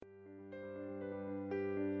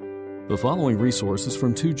The following resources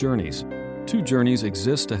from Two Journeys. Two Journeys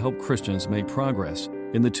exists to help Christians make progress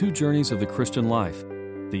in the two journeys of the Christian life,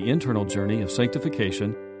 the internal journey of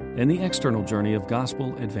sanctification and the external journey of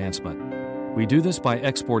gospel advancement. We do this by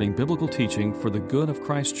exporting biblical teaching for the good of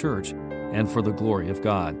Christ's church and for the glory of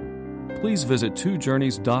God. Please visit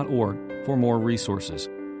twojourneys.org for more resources.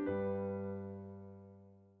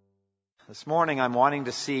 This morning I'm wanting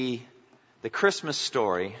to see the Christmas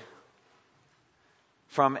story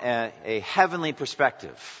from a heavenly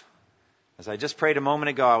perspective. As I just prayed a moment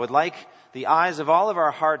ago, I would like the eyes of all of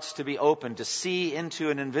our hearts to be open to see into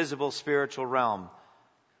an invisible spiritual realm,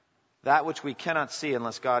 that which we cannot see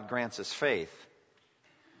unless God grants us faith.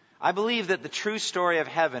 I believe that the true story of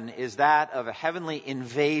heaven is that of a heavenly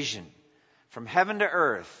invasion from heaven to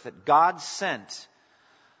earth, that God sent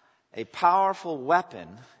a powerful weapon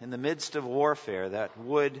in the midst of warfare that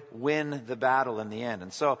would win the battle in the end.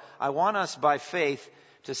 And so I want us by faith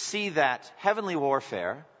to see that heavenly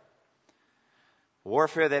warfare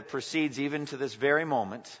that proceeds even to this very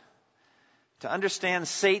moment, to understand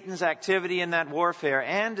Satan's activity in that warfare,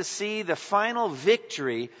 and to see the final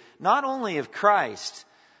victory not only of Christ,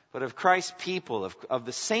 but of Christ's people, of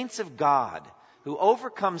the saints of God, who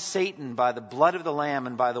overcome Satan by the blood of the Lamb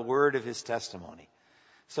and by the word of his testimony.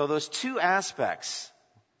 So those two aspects,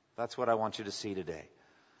 that's what I want you to see today.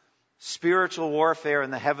 Spiritual warfare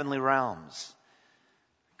in the heavenly realms.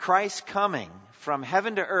 Christ coming from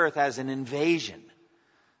heaven to earth as an invasion,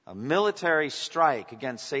 a military strike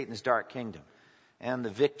against Satan's dark kingdom, and the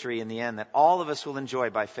victory in the end that all of us will enjoy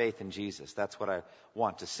by faith in Jesus. That's what I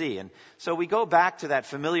want to see. And so we go back to that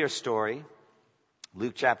familiar story.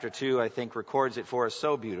 Luke chapter 2, I think, records it for us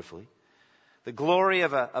so beautifully. The glory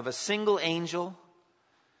of a single angel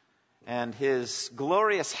and his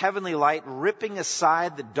glorious heavenly light ripping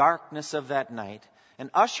aside the darkness of that night and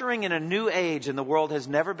ushering in a new age, and the world has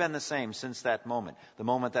never been the same since that moment, the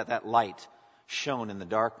moment that light shone in the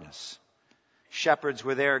darkness. Shepherds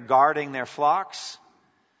were there guarding their flocks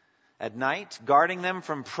at night, guarding them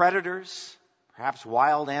from predators, perhaps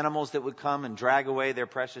wild animals that would come and drag away their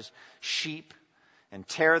precious sheep and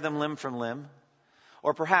tear them limb from limb.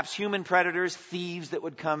 Or perhaps human predators, thieves that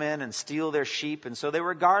would come in and steal their sheep, and so they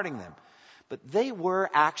were guarding them. But they were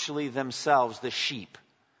actually themselves the sheep.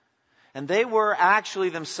 And they were actually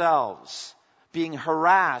themselves being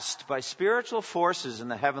harassed by spiritual forces in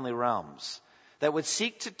the heavenly realms that would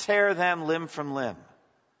seek to tear them limb from limb.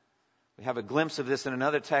 We have a glimpse of this in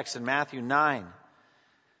another text in Matthew 9.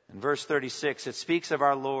 In verse 36, it speaks of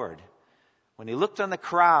our Lord. When he looked on the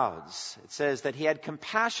crowds, it says that he had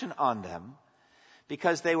compassion on them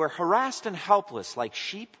because they were harassed and helpless like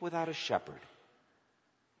sheep without a shepherd.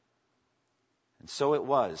 And so it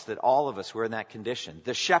was that all of us were in that condition.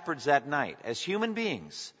 The shepherds that night, as human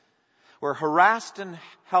beings, were harassed and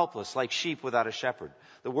helpless like sheep without a shepherd.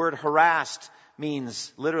 The word harassed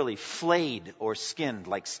means literally flayed or skinned,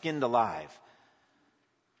 like skinned alive.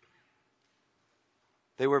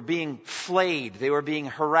 They were being flayed, they were being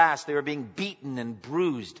harassed, they were being beaten and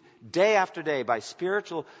bruised day after day by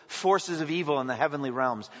spiritual forces of evil in the heavenly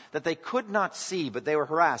realms that they could not see, but they were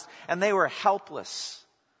harassed. And they were helpless.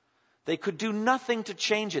 They could do nothing to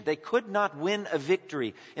change it. They could not win a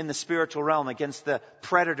victory in the spiritual realm against the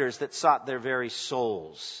predators that sought their very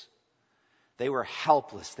souls. They were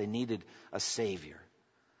helpless. They needed a Savior.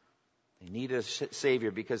 They needed a Savior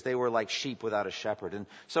because they were like sheep without a shepherd. And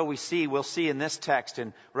so we'll see in this text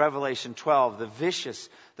in Revelation 12, the vicious,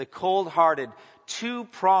 the cold-hearted,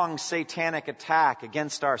 two-pronged satanic attack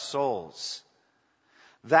against our souls.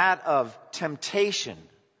 That of temptation,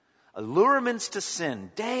 allurements to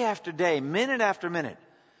sin, day after day, minute after minute.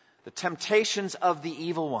 The temptations of the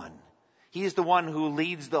evil one. He is the one who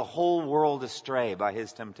leads the whole world astray by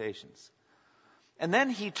his temptations. And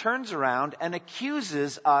then he turns around and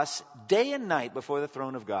accuses us day and night before the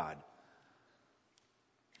throne of God.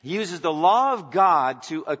 He uses the law of God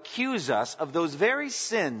to accuse us of those very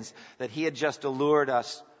sins that he had just allured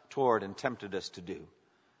us toward and tempted us to do.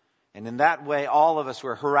 And in that way, all of us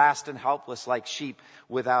were harassed and helpless like sheep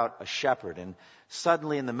without a shepherd. And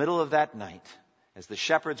suddenly in the middle of that night, as the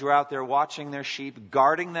shepherds were out there watching their sheep,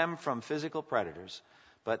 guarding them from physical predators,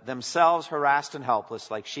 but themselves harassed and helpless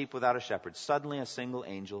like sheep without a shepherd, suddenly a single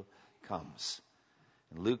angel comes.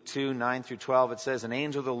 In Luke 2, 9 through 12, it says, an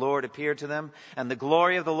angel of the Lord appeared to them, and the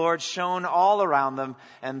glory of the Lord shone all around them,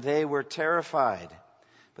 and they were terrified.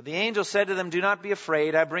 But the angel said to them, do not be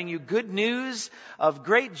afraid. I bring you good news of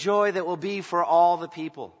great joy that will be for all the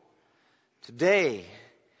people. Today,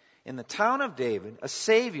 in the town of David, a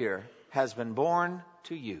Savior has been born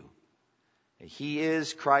to you. He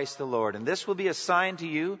is Christ the Lord. And this will be a sign to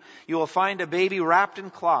you. You will find a baby wrapped in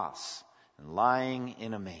cloths and lying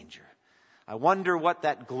in a manger. I wonder what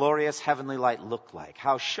that glorious heavenly light looked like.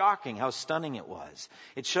 How shocking, how stunning it was.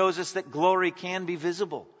 It shows us that glory can be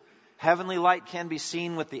visible. Heavenly light can be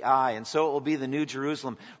seen with the eye, and so it will be the New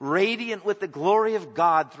Jerusalem, radiant with the glory of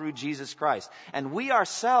God through Jesus Christ. And we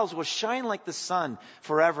ourselves will shine like the sun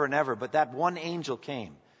forever and ever. But that one angel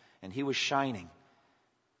came, and he was shining.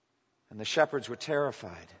 And the shepherds were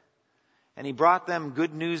terrified. And he brought them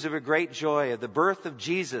good news of a great joy, of the birth of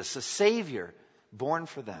Jesus, a Savior born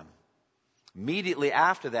for them. Immediately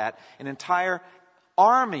after that, an entire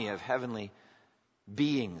army of heavenly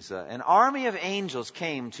beings, an army of angels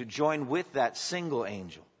came to join with that single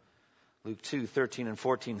angel. Luke 2:13 and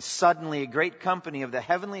 14. Suddenly a great company of the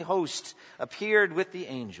heavenly host appeared with the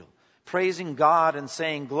angel, praising God and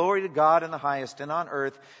saying, "Glory to God in the highest, and on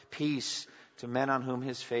earth peace to men on whom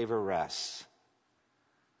his favor rests."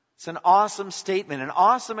 It's an awesome statement, an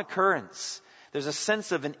awesome occurrence. There's a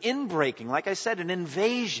sense of an inbreaking, like I said, an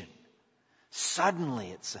invasion.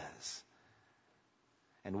 Suddenly, it says.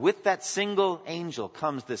 And with that single angel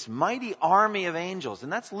comes this mighty army of angels.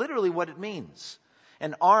 And that's literally what it means.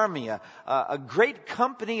 An army, a great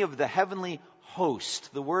company of the heavenly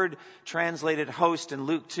host. The word translated host in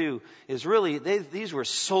Luke 2 is really, these were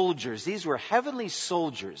soldiers. These were heavenly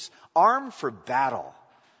soldiers armed for battle.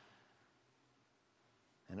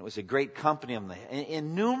 And it was a great company of them, an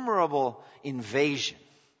innumerable invasion.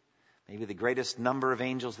 Maybe the greatest number of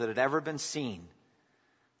angels that had ever been seen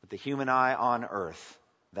with the human eye on earth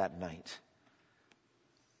that night.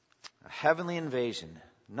 A heavenly invasion,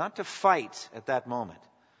 not to fight at that moment,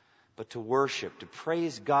 but to worship, to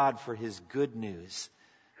praise God for his good news.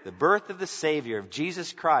 The birth of the Savior, of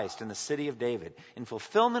Jesus Christ in the city of David, in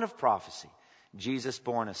fulfillment of prophecy. Jesus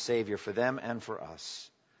born a Savior for them and for us.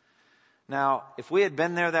 Now, if we had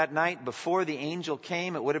been there that night before the angel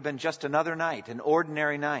came, it would have been just another night, an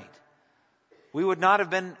ordinary night. We would not have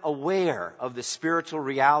been aware of the spiritual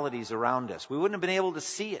realities around us. We wouldn't have been able to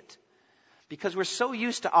see it. Because we're so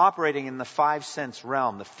used to operating in the five sense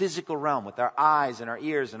realm, the physical realm, with our eyes and our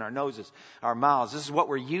ears and our noses, our mouths. This is what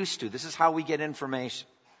we're used to. This is how we get information.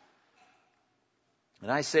 And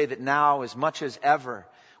I say that now, as much as ever,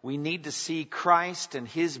 we need to see Christ and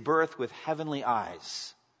his birth with heavenly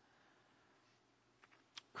eyes.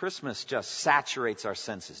 Christmas just saturates our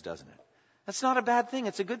senses, doesn't it? That's not a bad thing.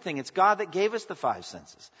 It's a good thing. It's God that gave us the five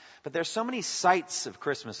senses. But there's so many sights of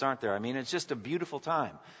Christmas, aren't there? I mean, it's just a beautiful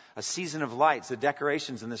time. A season of lights. The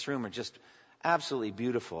decorations in this room are just absolutely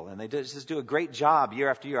beautiful. And they just do a great job year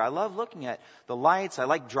after year. I love looking at the lights. I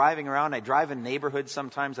like driving around. I drive in neighborhoods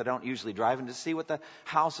sometimes I don't usually drive in to see what the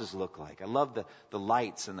houses look like. I love the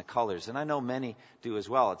lights and the colors. And I know many do as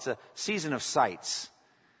well. It's a season of sights.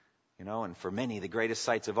 You know, and for many, the greatest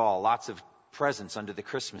sights of all. Lots of presents under the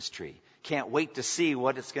Christmas tree. Can't wait to see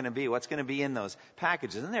what it's going to be, what's going to be in those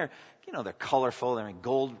packages. And they're colorful. They're in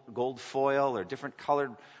gold foil or different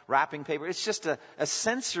colored wrapping paper. It's just a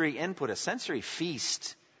sensory input, a sensory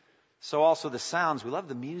feast. So also the sounds. We love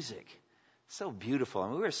the music. So beautiful.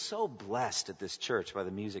 And we are so blessed at this church by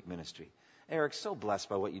the music ministry. Eric, so blessed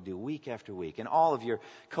by what you do week after week. And all of your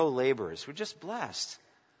co-laborers. We're just blessed.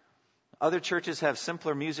 Other churches have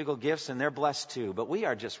simpler musical gifts, and they're blessed too. But we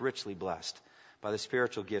are just richly blessed by the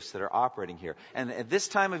spiritual gifts that are operating here. And at this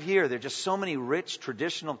time of year, there are just so many rich,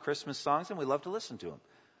 traditional Christmas songs, and we love to listen to them.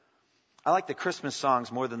 I like the Christmas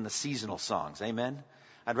songs more than the seasonal songs. Amen?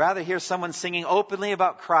 I'd rather hear someone singing openly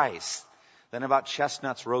about Christ than about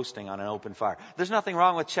chestnuts roasting on an open fire. There's nothing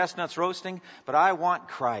wrong with chestnuts roasting, but I want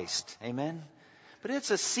Christ. Amen? But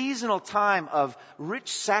it's a seasonal time of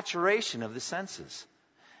rich saturation of the senses.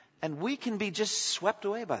 And we can be just swept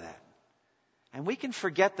away by that. And we can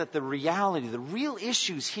forget that the reality, the real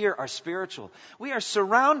issues here are spiritual. We are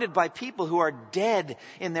surrounded by people who are dead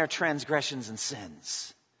in their transgressions and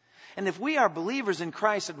sins. And if we are believers in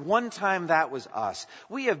Christ, at one time that was us.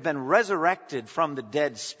 We have been resurrected from the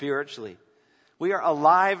dead spiritually. We are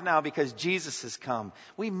alive now because Jesus has come.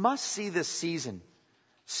 We must see this season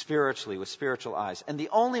spiritually, with spiritual eyes. And the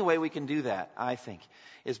only way we can do that, I think,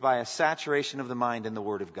 is by a saturation of the mind in the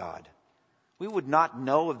Word of God. We would not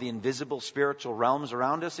know of the invisible spiritual realms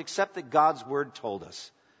around us except that God's Word told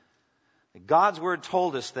us. God's Word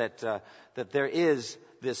told us that there is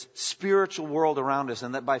this spiritual world around us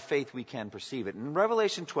and that by faith we can perceive it. And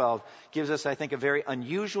Revelation 12 gives us, I think, a very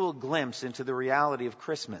unusual glimpse into the reality of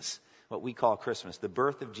Christmas, what we call Christmas, the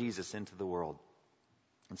birth of Jesus into the world.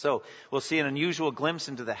 And so we'll see an unusual glimpse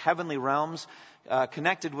into the heavenly realms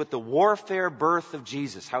connected with the warfare birth of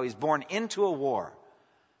Jesus, how he's born into a war.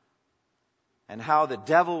 and how the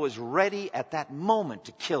devil was ready at that moment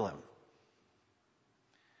to kill him.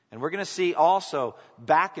 And we're going to see also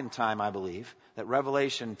back in time, I believe, that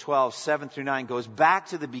Revelation 12, 7 through 9 goes back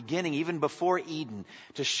to the beginning, even before Eden,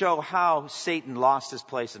 to show how Satan lost his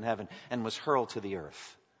place in heaven and was hurled to the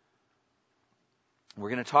earth. We're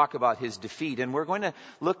going to talk about his defeat, and we're going to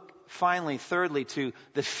look finally, thirdly, to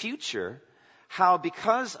the future, how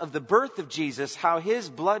because of the birth of Jesus, how his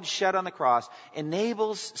blood shed on the cross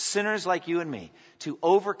enables sinners like you and me to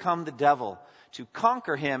overcome the devil, to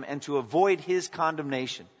conquer him, and to avoid his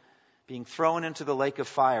condemnation, being thrown into the lake of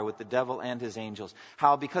fire with the devil and his angels.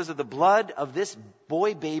 How because of the blood of this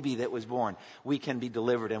boy baby that was born, we can be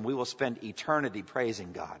delivered, and we will spend eternity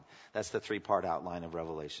praising God. That's the three-part outline of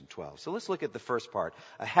Revelation 12. So let's look at the first part.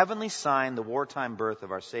 A heavenly sign, the wartime birth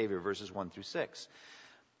of our Savior, verses 1 through 6.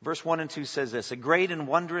 Verse 1 and 2 says this: A great and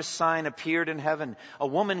wondrous sign appeared in heaven, a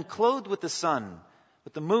woman clothed with the sun,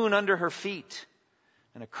 with the moon under her feet,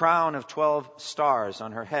 and a crown of 12 stars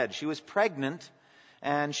on her head. She was pregnant,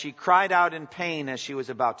 and she cried out in pain as she was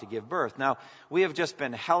about to give birth. Now, we have just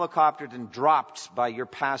been helicoptered and dropped by your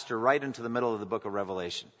pastor right into the middle of the book of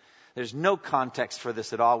Revelation. There's no context for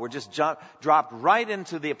this at all. We're just dropped right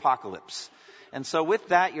into the apocalypse. And so with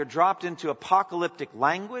that, you're dropped into apocalyptic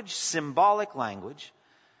language, symbolic language,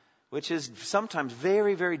 which is sometimes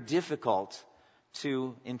very, very difficult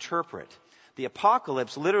to interpret. The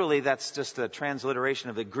apocalypse, literally, that's just a transliteration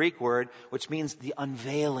of the Greek word, which means the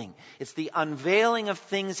unveiling. It's the unveiling of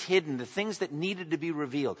things hidden, the things that needed to be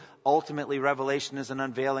revealed. Ultimately, Revelation is an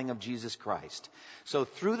unveiling of Jesus Christ. So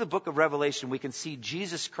through the book of Revelation, we can see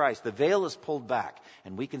Jesus Christ. The veil is pulled back,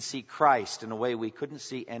 and we can see Christ in a way we couldn't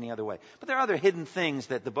see any other way. But there are other hidden things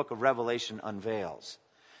that the book of Revelation unveils.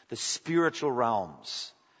 The spiritual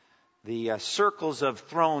realms. The circles of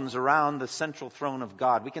thrones around the central throne of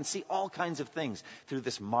God. We can see all kinds of things through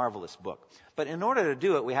this marvelous book. But in order to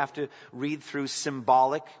do it, we have to read through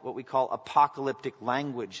symbolic, what we call apocalyptic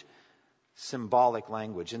language. Symbolic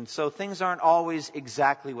language. And so things aren't always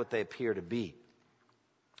exactly what they appear to be.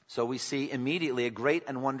 So we see immediately a great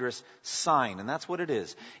and wondrous sign. And that's what it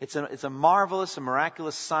is. It's a marvelous, a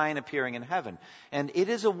miraculous sign appearing in heaven. And it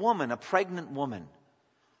is a woman, a pregnant woman.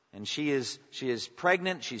 And she is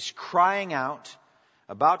pregnant, she's crying out,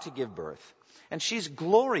 about to give birth. And she's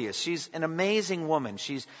glorious, she's an amazing woman.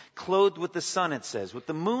 She's clothed with the sun, it says, with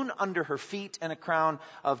the moon under her feet and a crown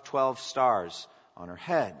of 12 stars on her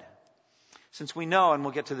head. Since we know, and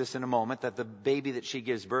we'll get to this in a moment, that the baby that she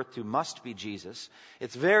gives birth to must be Jesus,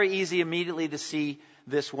 it's very easy immediately to see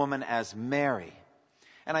this woman as Mary.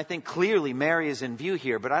 And I think clearly Mary is in view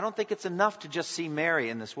here, but I don't think it's enough to just see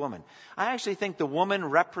Mary in this woman. I actually think the woman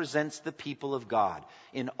represents the people of God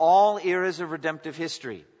in all eras of redemptive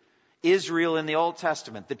history. Israel in the Old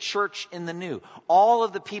Testament, the church in the New. All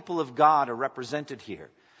of the people of God are represented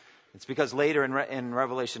here. It's because later in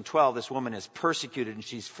Revelation 12, this woman is persecuted and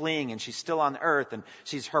she's fleeing and she's still on earth and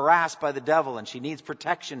she's harassed by the devil and she needs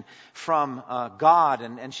protection from God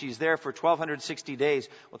and she's there for 1,260 days.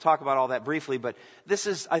 We'll talk about all that briefly, but this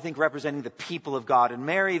is, I think, representing the people of God. And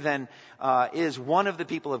Mary then is one of the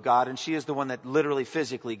people of God, and she is the one that literally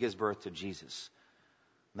physically gives birth to Jesus.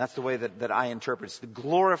 And that's the way that I interpret it. It's the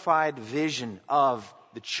glorified vision of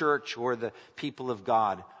the church or the people of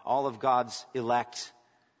God, all of God's elect,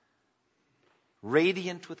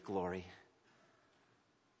 radiant with glory.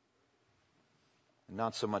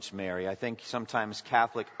 Not so much Mary. I think sometimes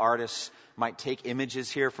Catholic artists might take images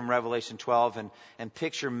here from Revelation 12 and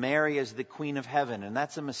picture Mary as the Queen of Heaven, and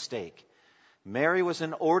that's a mistake. Mary was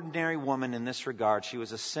an ordinary woman in this regard. She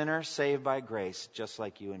was a sinner saved by grace, just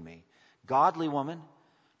like you and me. Godly woman,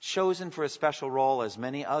 chosen for a special role as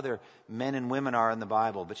many other men and women are in the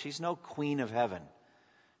Bible, but she's no Queen of Heaven.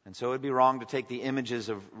 And so it would be wrong to take the images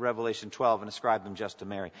of Revelation 12 and ascribe them just to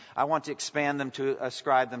Mary. I want to expand them to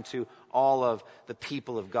ascribe them to all of the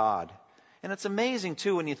people of God. And it's amazing,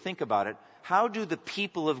 too, when you think about it. How do the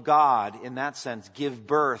people of God, in that sense, give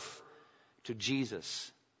birth to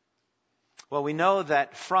Jesus? Well, we know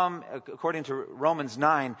that according to Romans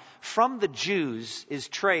 9, from the Jews is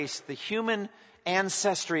traced the human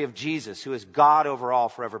ancestry of Jesus, who is God over all,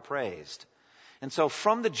 forever praised. And so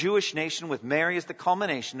from the Jewish nation, with Mary as the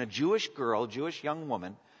culmination, a Jewish girl, Jewish young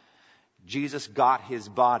woman, Jesus got his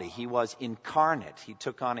body. He was incarnate. He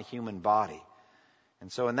took on a human body.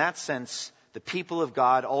 And so in that sense, the people of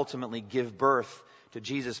God ultimately give birth to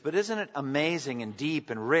Jesus. But isn't it amazing and deep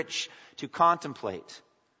and rich to contemplate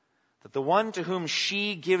that the one to whom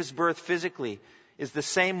she gives birth physically is the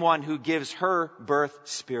same one who gives her birth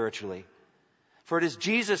spiritually? For it is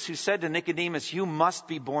Jesus who said to Nicodemus, "You must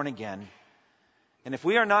be born again." And if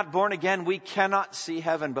we are not born again, we cannot see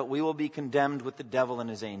heaven, but we will be condemned with the devil and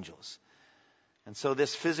his angels. And so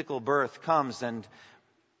this physical birth comes, and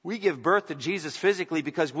we give birth to Jesus physically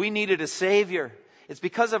because we needed a Savior. It's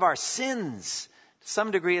because of our sins. To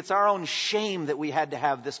some degree, it's our own shame that we had to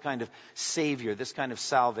have this kind of Savior, this kind of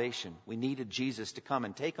salvation. We needed Jesus to come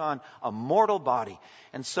and take on a mortal body.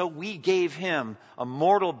 And so we gave him a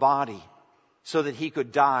mortal body so that he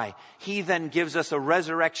could die. He then gives us a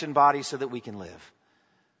resurrection body so that we can live.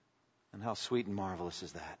 And how sweet and marvelous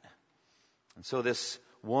is that? And so this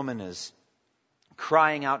woman is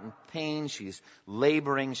crying out in pain. She's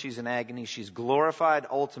laboring. She's in agony. She's glorified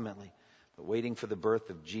ultimately, but waiting for the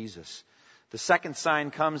birth of Jesus. The second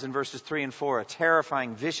sign comes in verses 3 and 4, a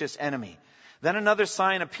terrifying, vicious enemy. Then another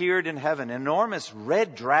sign appeared in heaven, an enormous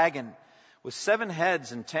red dragon with 7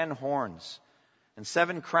 heads and 10 horns, and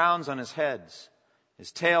 7 crowns on his heads.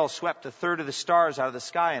 His tail swept a third of the stars out of the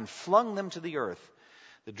sky and flung them to the earth.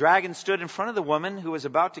 The dragon stood in front of the woman who was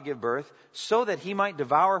about to give birth, so that he might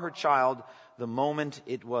devour her child the moment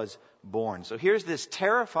it was born. So here's this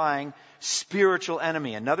terrifying spiritual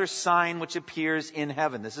enemy, another sign which appears in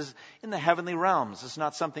heaven. This is in the heavenly realms. This is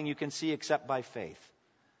not something you can see except by faith.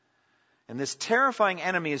 And this terrifying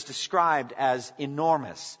enemy is described as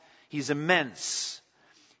enormous. He's immense.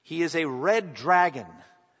 He is a red dragon.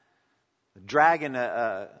 The dragon,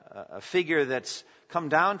 a figure that's come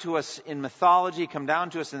down to us in mythology, come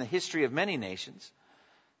down to us in the history of many nations.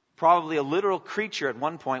 Probably a literal creature at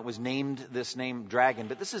one point was named this name dragon.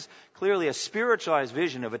 But this is clearly a spiritualized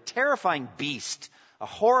vision of a terrifying beast, a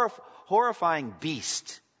horrifying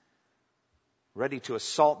beast, ready to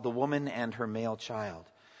assault the woman and her male child.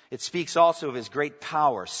 It speaks also of his great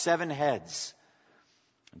power, 7 heads,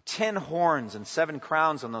 10 horns and 7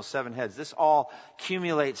 crowns on those 7 heads. This all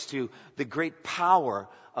accumulates to the great power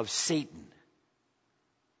of Satan.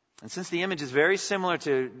 And since the image is very similar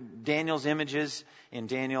to Daniel's images in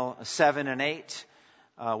Daniel 7 and 8,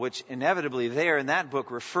 which inevitably there in that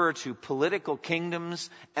book refer to political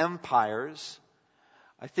kingdoms, empires,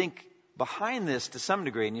 I think behind this to some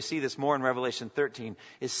degree, and you see this more in Revelation 13,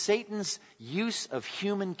 is Satan's use of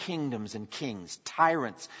human kingdoms and kings,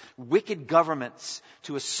 tyrants, wicked governments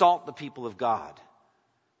to assault the people of God.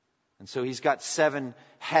 And so he's got 7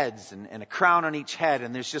 heads and a crown on each head.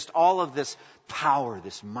 And there's just all of this power,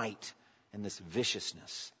 this might, and this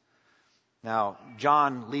viciousness. Now,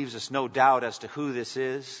 John leaves us no doubt as to who this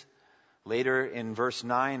is. Later in verse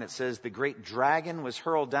 9, it says, the great dragon was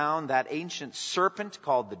hurled down, that ancient serpent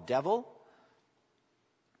called the devil,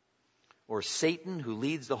 or Satan, who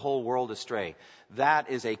leads the whole world astray. That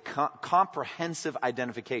is a comprehensive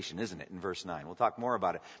identification, isn't it, in verse 9? We'll talk more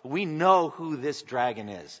about it. But we know who this dragon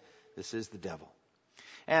is. This is the devil.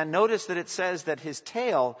 And notice that it says that his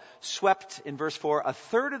tail swept, in verse 4, a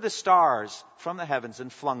third of the stars from the heavens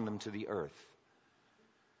and flung them to the earth.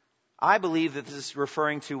 I believe that this is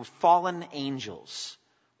referring to fallen angels,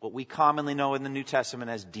 what we commonly know in the New Testament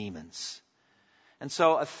as demons. And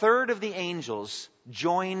so a third of the angels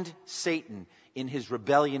joined Satan in his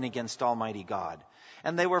rebellion against Almighty God.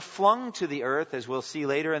 And they were flung to the earth, as we'll see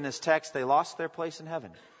later in this text. They lost their place in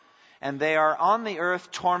heaven. And they are on the earth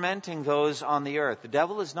tormenting those on the earth. The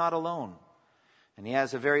devil is not alone. And he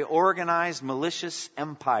has a very organized, malicious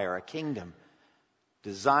empire, a kingdom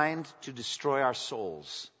designed to destroy our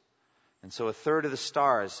souls. And so a third of the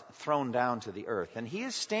stars thrown down to the earth. And he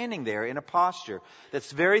is standing there in a posture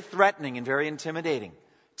that's very threatening and very intimidating,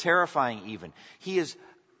 terrifying even. He is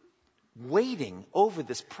waiting over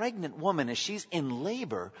this pregnant woman as she's in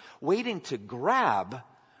labor, waiting to grab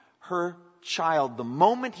her child the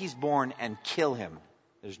moment he's born and kill him.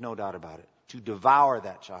 There's no doubt about it. To devour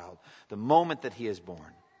that child the moment that he is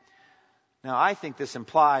born. Now, I think this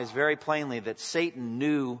implies very plainly that Satan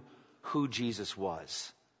knew who Jesus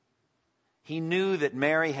was. He knew that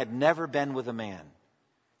Mary had never been with a man.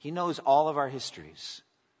 He knows all of our histories.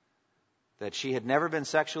 That she had never been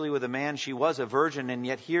sexually with a man. She was a virgin, and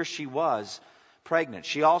yet here she was pregnant.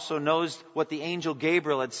 She also knows what the angel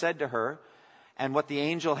Gabriel had said to her, and what the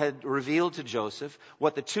angel had revealed to Joseph,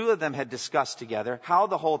 what the two of them had discussed together, how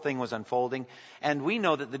the whole thing was unfolding. And we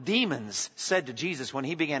know that the demons said to Jesus when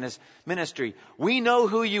he began his ministry, "We know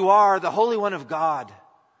who you are, the Holy One of God."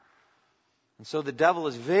 And so the devil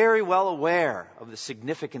is very well aware of the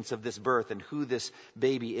significance of this birth and who this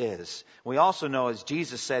baby is. We also know, as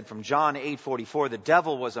Jesus said from John 8:44, the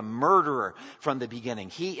devil was a murderer from the beginning.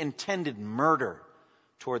 He intended murder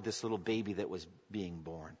toward this little baby that was being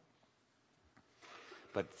born.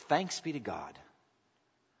 But thanks be to God,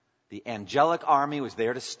 the angelic army was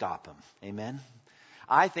there to stop him. Amen?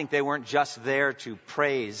 I think they weren't just there to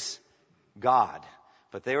praise God,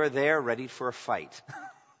 but they were there ready for a fight.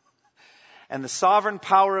 And the sovereign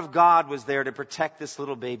power of God was there to protect this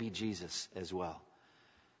little baby Jesus as well.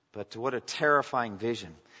 But what a terrifying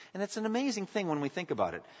vision. And it's an amazing thing when we think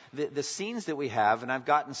about it. The scenes that we have, and we've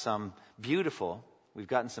gotten some beautiful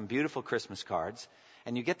Christmas cards,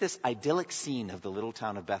 and you get this idyllic scene of the little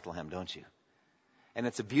town of Bethlehem, don't you? And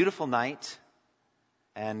it's a beautiful night,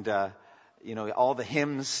 and all the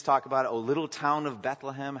hymns talk about, "O little town of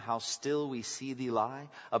Bethlehem, how still we see thee lie.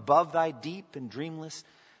 Above thy deep and dreamless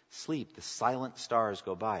sleep, the silent stars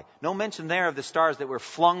go by." No mention there of the stars that were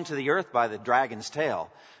flung to the earth by the dragon's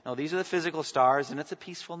tail. No, these are the physical stars, and it's a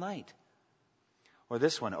peaceful night. Or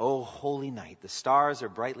this one, "O holy night, the stars are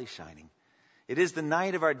brightly shining. It is the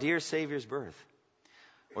night of our dear Savior's birth."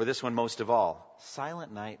 Or this one most of all,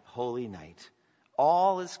 "Silent night, holy night,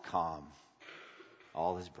 all is calm,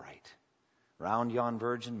 all is bright. Round yon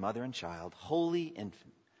virgin, mother and child, holy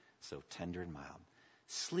infant, so tender and mild.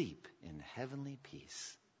 Sleep in heavenly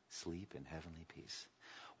peace, sleep in heavenly peace."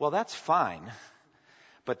 Well, that's fine.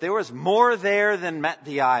 But there was more there than met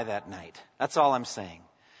the eye that night. That's all I'm saying.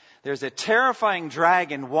 There's a terrifying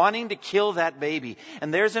dragon wanting to kill that baby.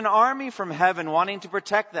 And there's an army from heaven wanting to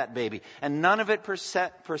protect that baby. And none of it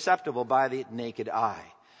perceptible by the naked eye.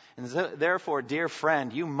 And therefore, dear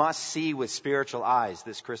friend, you must see with spiritual eyes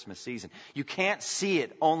this Christmas season. You can't see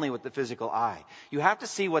it only with the physical eye. You have to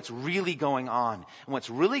see what's really going on. And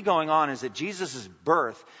what's really going on is that Jesus'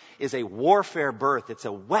 birth is a warfare birth. It's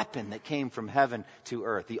a weapon that came from heaven to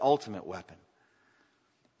earth, the ultimate weapon.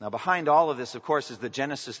 Now, behind all of this, of course, is the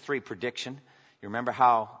Genesis 3 prediction. You remember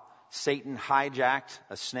how Satan hijacked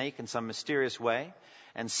a snake in some mysterious way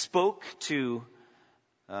and spoke to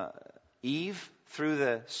Eve through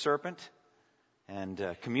the serpent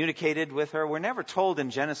and communicated with her. We're never told in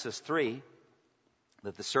Genesis 3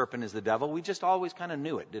 that the serpent is the devil. We just always kind of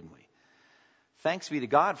knew it, didn't we? Thanks be to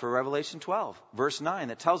God for Revelation 12, verse 9,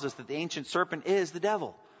 that tells us that the ancient serpent is the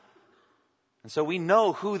devil. And so we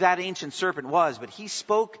know who that ancient serpent was, but he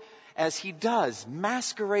spoke as he does,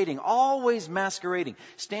 masquerading, always masquerading,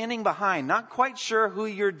 standing behind, not quite sure who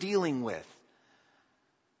you're dealing with.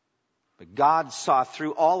 But God saw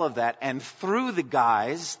through all of that, and through the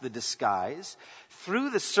disguise,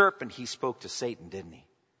 through the serpent, he spoke to Satan, didn't he?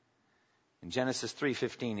 In Genesis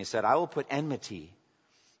 3:15, he said, "I will put enmity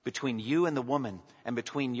between you and the woman, and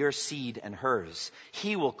between your seed and hers.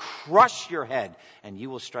 He will crush your head, and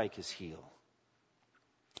you will strike his heel."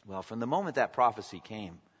 Well, from the moment that prophecy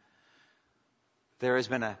came, there has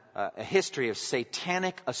been a history of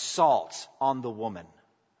satanic assaults on the woman.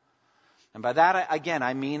 And by that, again,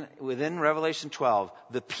 I mean within Revelation 12,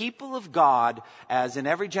 the people of God, as in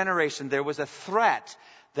every generation, there was a threat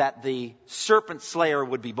that the serpent slayer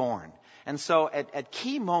would be born. And so at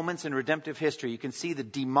key moments in redemptive history, you can see the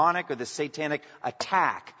demonic or the satanic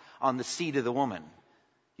attack on the seed of the woman.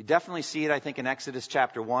 You definitely see it, I think, in Exodus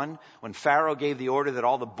chapter 1, when Pharaoh gave the order that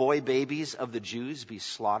all the boy babies of the Jews be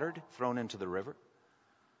slaughtered, thrown into the river.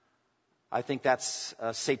 I think that's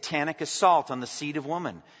a satanic assault on the seed of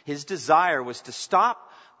woman. His desire was to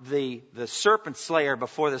stop the serpent slayer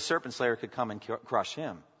before the serpent slayer could come and crush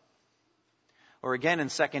him. Or again in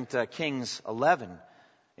 2 Kings 11,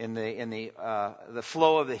 in the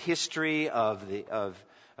flow of the history of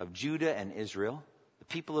Judah and Israel, the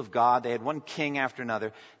people of God, they had one king after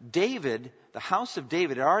another. David, the house of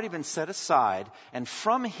David, had already been set aside, and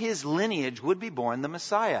from his lineage would be born the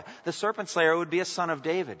Messiah. The serpent slayer would be a son of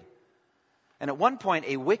David. And at one point,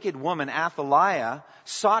 a wicked woman, Athaliah,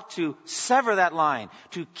 sought to sever that line,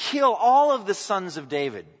 to kill all of the sons of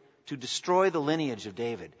David, to destroy the lineage of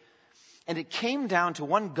David. And it came down to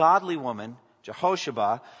one godly woman,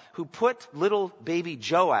 Jehoshaphat, who put little baby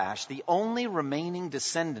Joash, the only remaining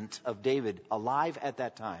descendant of David alive at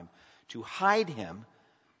that time, to hide him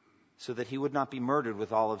so that he would not be murdered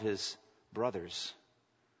with all of his brothers.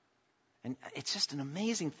 And it's just an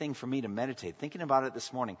amazing thing for me to meditate, thinking about it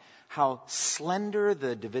this morning, how slender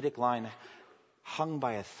the Davidic line hung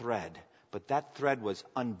by a thread, but that thread was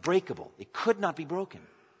unbreakable. It could not be broken.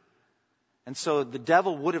 And so the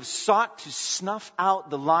devil would have sought to snuff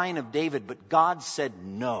out the line of David, but God said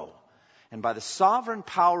no. And by the sovereign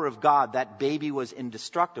power of God, that baby was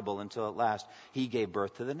indestructible until at last he gave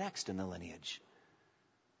birth to the next in the lineage.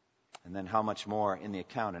 And then how much more in the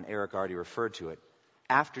account, and Eric already referred to it,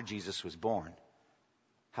 after Jesus was born,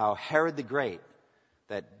 how Herod the Great,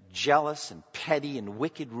 that jealous and petty and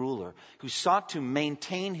wicked ruler who sought to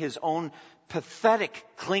maintain his own pathetic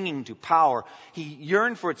clinging to power, he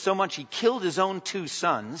yearned for it so much he killed his own 2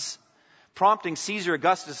 sons, prompting Caesar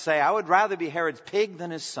Augustus to say, "I would rather be Herod's pig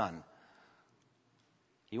than his son."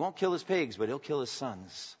 He won't kill his pigs, but he'll kill his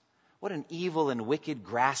sons. What an evil and wicked,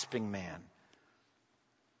 grasping man.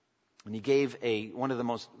 And he gave one of the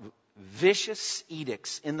most vicious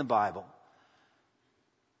edicts in the Bible.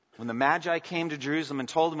 When the Magi came to Jerusalem and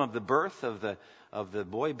told him of the birth of the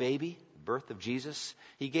boy baby, the birth of Jesus,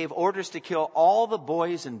 he gave orders to kill all the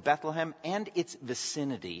boys in Bethlehem and its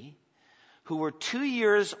vicinity who were 2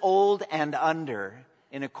 years old and under,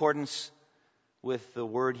 in accordance with the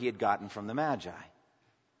word he had gotten from the Magi.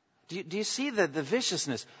 Do you see the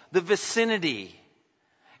viciousness, the vicinity?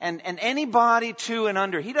 And anybody 2 and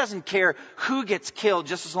under, he doesn't care who gets killed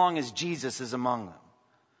just as long as Jesus is among them.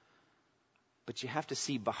 But you have to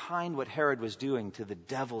see behind what Herod was doing to the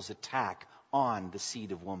devil's attack on the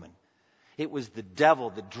seed of woman. It was the devil,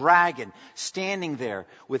 the dragon, standing there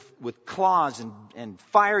with claws and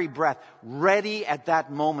fiery breath, ready at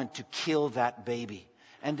that moment to kill that baby.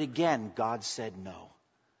 And again, God said no.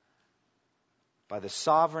 By the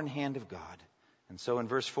sovereign hand of God. And so in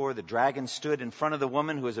verse 4, the dragon stood in front of the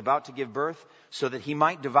woman who was about to give birth so that he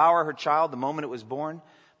might devour her child the moment it was born.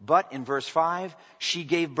 But in verse 5, she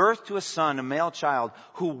gave birth to a son, a male child,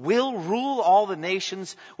 who will rule all the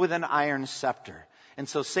nations with an iron scepter. And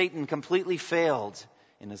so Satan completely failed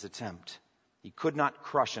in his attempt. He could not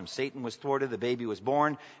crush him. Satan was thwarted, the baby was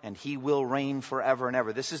born, and he will reign forever and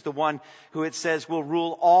ever. This is the one who it says will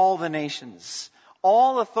rule all the nations.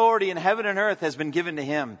 All authority in heaven and earth has been given to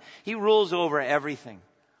him. He rules over everything.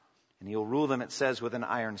 And he'll rule them, it says, with an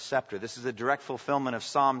iron scepter. This is a direct fulfillment of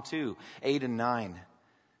Psalm 2, 8 and 9,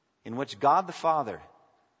 in which God the Father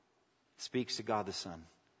speaks to God the Son.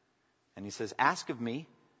 And he says, ask of me,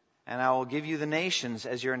 and I will give you the nations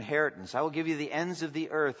as your inheritance. I will give you the ends of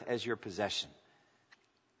the earth as your possession.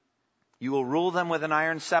 You will rule them with an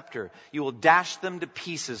iron scepter. You will dash them to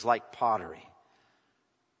pieces like pottery.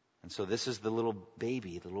 And so this is the little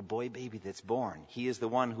baby, the little boy baby that's born. He is the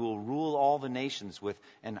one who will rule all the nations with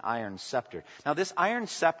an iron scepter. Now this iron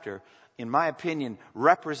scepter, in my opinion,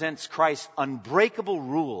 represents Christ's unbreakable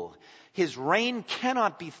rule. His reign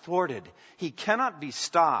cannot be thwarted. He cannot be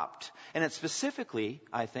stopped. And it specifically,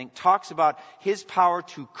 I think, talks about his power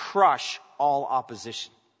to crush all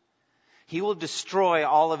opposition. He will destroy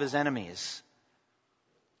all of his enemies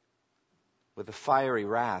with a fiery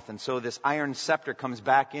wrath. And so this iron scepter comes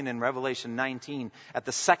back in Revelation 19 at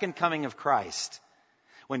the second coming of Christ.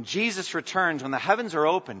 When Jesus returns, when the heavens are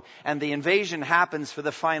open and the invasion happens for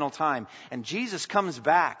the final time. And Jesus comes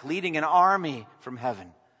back leading an army from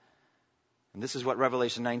heaven. And this is what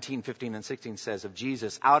Revelation 19, 15 and 16 says of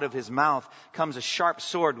Jesus. Out of his mouth comes a sharp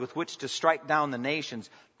sword with which to strike down the nations.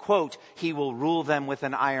 Quote, he will rule them with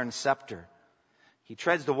an iron scepter. He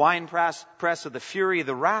treads the winepress of the fury of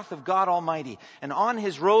the wrath of God Almighty. And on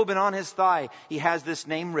his robe and on his thigh, he has this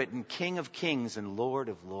name written, King of Kings and Lord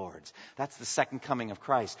of Lords. That's the second coming of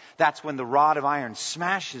Christ. That's when the rod of iron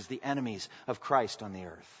smashes the enemies of Christ on the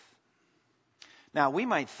earth. Now, we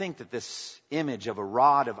might think that this image of a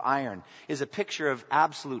rod of iron is a picture of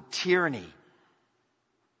absolute tyranny,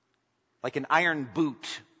 like an iron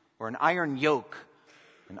boot or an iron yoke,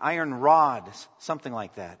 an iron rod, something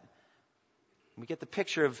like that. We get the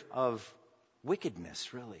picture of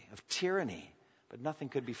wickedness, really, of tyranny, but nothing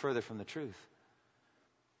could be further from the truth.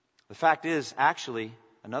 The fact is, actually,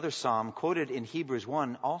 another psalm quoted in Hebrews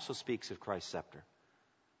 1 also speaks of Christ's scepter.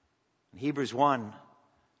 In Hebrews 1,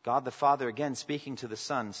 God the Father, again speaking to the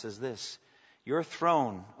Son, says this, your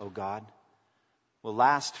throne, O God, will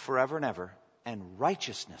last forever and ever, and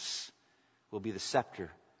righteousness will be the scepter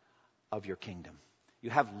of your kingdom. You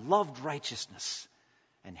have loved righteousness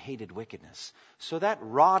and hated wickedness. So that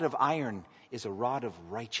rod of iron is a rod of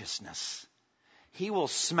righteousness. He will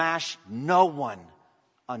smash no one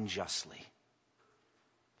unjustly.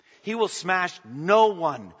 He will smash no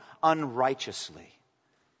one unrighteously.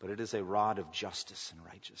 But it is a rod of justice and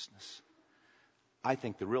righteousness. I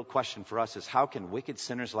think the real question for us is how can wicked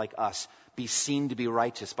sinners like us be seen to be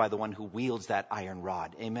righteous by the one who wields that iron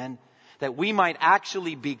rod? Amen? That we might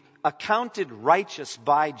actually be accounted righteous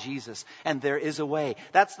by Jesus. And there is a way.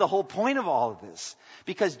 That's the whole point of all of this.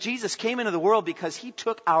 Because Jesus came into the world because he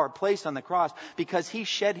took our place on the cross. Because he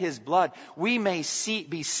shed his blood. We may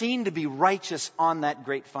be seen to be righteous on that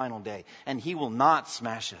great final day. And he will not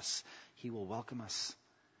smash us. He will welcome us.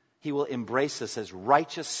 He will embrace us as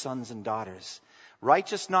righteous sons and daughters.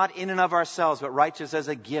 Righteous not in and of ourselves, but righteous as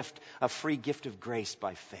a gift, a free gift of grace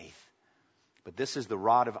by faith. But this is the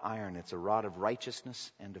rod of iron. It's a rod of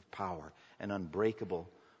righteousness and of power, an unbreakable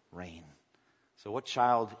reign. So what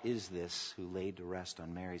child is this who laid to rest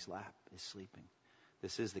on Mary's lap, is sleeping?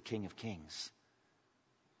 This is the King of Kings.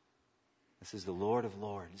 This is the Lord of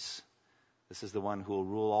Lords. This is the one who will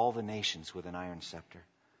rule all the nations with an iron scepter.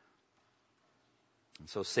 And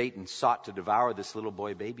so Satan sought to devour this little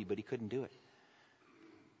boy baby, but he couldn't do it.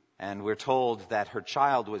 And we're told that her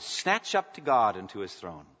child was snatched up to God and to his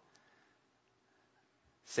throne.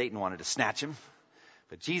 Satan wanted to snatch him,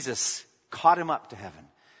 but Jesus caught him up to heaven.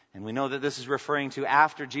 And we know that this is referring to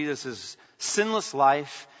after Jesus' sinless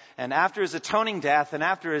life, and after his atoning death, and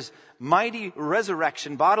after his mighty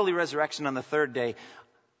resurrection, bodily resurrection on the third day,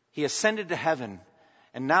 he ascended to heaven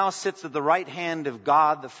and now sits at the right hand of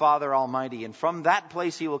God the Father Almighty. And from that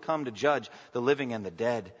place he will come to judge the living and the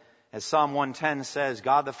dead. As Psalm 110 says,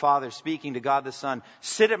 God the Father speaking to God the Son,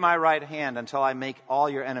 sit at my right hand until I make all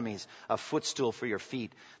your enemies a footstool for your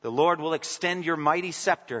feet. The Lord will extend your mighty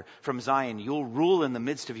scepter from Zion. You'll rule in the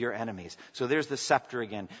midst of your enemies. So there's the scepter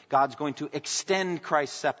again. God's going to extend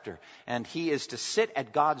Christ's scepter, and he is to sit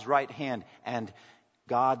at God's right hand, and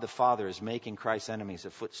God the Father is making Christ's enemies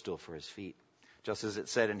a footstool for his feet. Just as it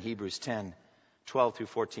said in Hebrews 10:12 through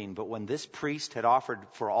 14. But when this priest had offered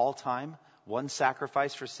for all time one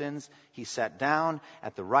sacrifice for sins, he sat down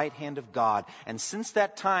at the right hand of God. And since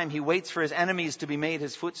that time, he waits for his enemies to be made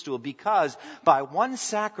his footstool, because by one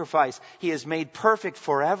sacrifice, he has made perfect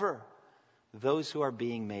forever those who are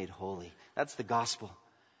being made holy. That's the gospel.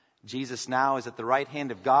 Jesus now is at the right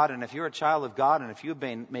hand of God. And if you're a child of God, and if you've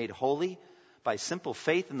been made holy by simple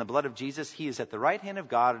faith in the blood of Jesus, he is at the right hand of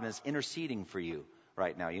God and is interceding for you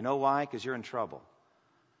right now. You know why? Because you're in trouble.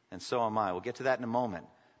 And so am I. We'll get to that in a moment.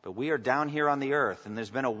 But we are down here on the earth, and there's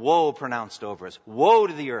been a woe pronounced over us. Woe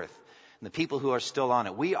to the earth and the people who are still on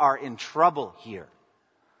it. We are in trouble here.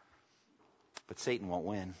 But Satan won't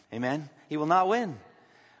win. Amen? He will not win.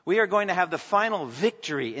 We are going to have the final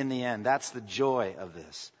victory in the end. That's the joy of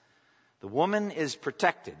this. The woman is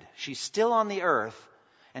protected. She's still on the earth,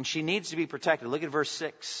 and she needs to be protected. Look at verse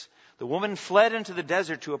 6. The woman fled into the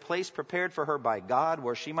desert to a place prepared for her by God,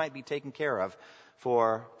 where she might be taken care of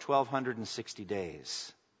for 1,260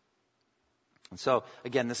 days. And so,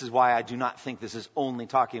 again, this is why I do not think this is only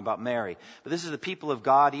talking about Mary. But this is the people of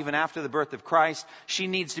God, even after the birth of Christ. She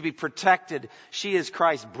needs to be protected. She is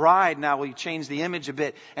Christ's bride. Now we change the image a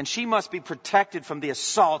bit. And she must be protected from the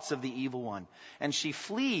assaults of the evil one. And she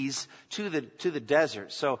flees to the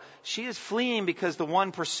desert. So she is fleeing because the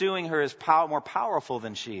one pursuing her is more powerful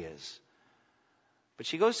than she is. But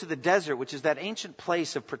she goes to the desert, which is that ancient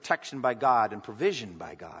place of protection by God and provision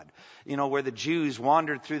by God. You know, where the Jews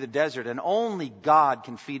wandered through the desert, and only God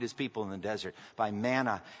can feed his people in the desert by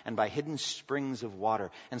manna and by hidden springs of water.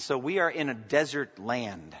 And so we are in a desert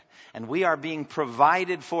land, and we are being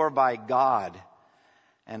provided for by God,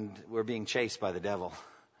 and we're being chased by the devil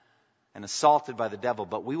and assaulted by the devil.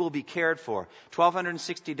 But we will be cared for.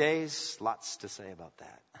 1,260 days, lots to say about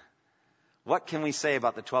that. What can we say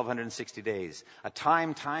about the 1,260 days? A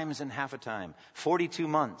time, times, and half a time. 42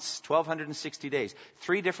 months, 1,260 days.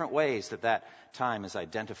 3 different ways that time is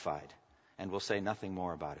identified. And we'll say nothing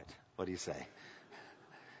more about it. What do you say?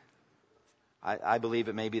 I believe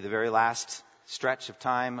it may be the very last stretch of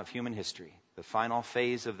time of human history. The final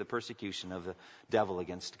phase of the persecution of the devil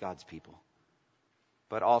against God's people.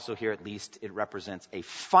 But also here, at least, it represents a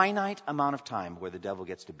finite amount of time where the devil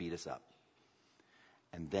gets to beat us up.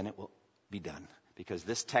 And then it will be done, because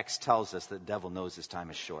this text tells us that the devil knows his time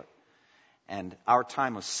is short, and our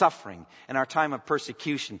time of suffering and our time of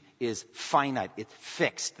persecution is finite. It's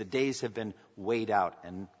fixed. The days have been weighed out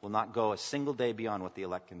and will not go a single day beyond what the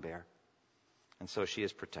elect can bear. And so she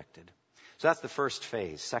is protected. So that's the first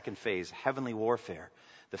phase. Second phase, heavenly warfare,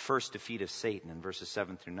 the first defeat of Satan in verses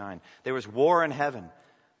 7 through 9. There was war in heaven.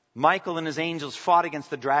 Michael and his angels fought against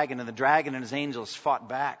the dragon, and the dragon and his angels fought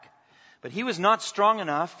back. But he was not strong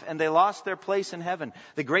enough, and they lost their place in heaven.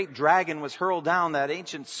 The great dragon was hurled down, that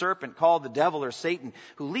ancient serpent called the devil or Satan,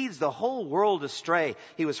 who leads the whole world astray.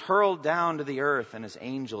 He was hurled down to the earth, and his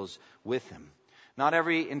angels with him. Not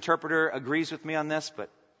every interpreter agrees with me on this,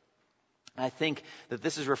 but I think that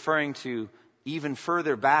this is referring to even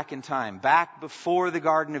further back in time, back before the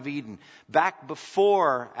Garden of Eden, back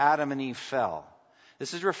before Adam and Eve fell.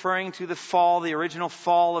 This is referring to the fall, the original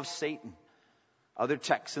fall of Satan. Other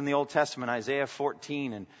texts in the Old Testament, Isaiah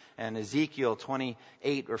 14 and Ezekiel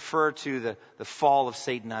 28, refer to the fall of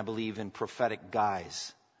Satan, I believe, in prophetic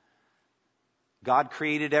guise. God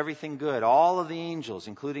created everything good. All of the angels,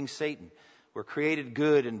 including Satan, were created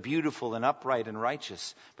good and beautiful and upright and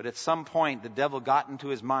righteous. But at some point, the devil got into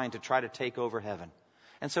his mind to try to take over heaven.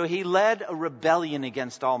 And so he led a rebellion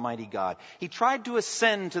against Almighty God. He tried to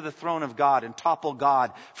ascend to the throne of God and topple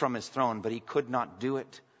God from his throne, but he could not do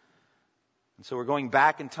it. And so we're going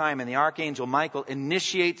back in time, and the archangel Michael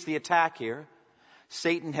initiates the attack here.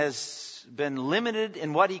 Satan has been limited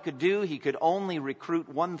in what he could do. He could only recruit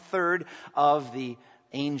 1/3 of the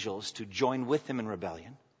angels to join with him in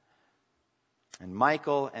rebellion. And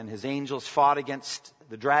Michael and his angels fought against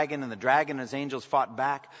the dragon, and the dragon and his angels fought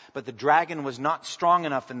back. But the dragon was not strong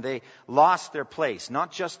enough, and they lost their place.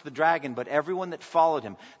 Not just the dragon, but everyone that followed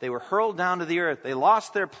him. They were hurled down to the earth. They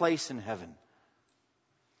lost their place in heaven.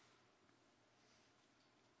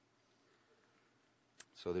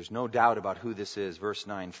 So there's no doubt about who this is. Verse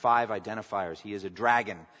 9, 5 identifiers. He is a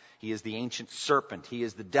dragon. He is the ancient serpent. He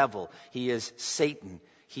is the devil. He is Satan.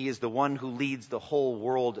 He is the one who leads the whole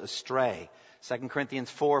world astray. 2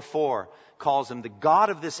 Corinthians 4:4 calls him the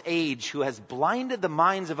God of this age, who has blinded the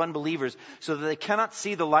minds of unbelievers so that they cannot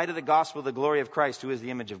see the light of the gospel of the glory of Christ, who is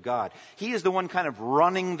the image of God. He is the one kind of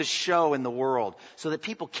running the show in the world so that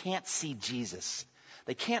people can't see Jesus.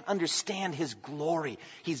 They can't understand his glory.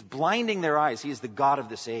 He's blinding their eyes. He is the God of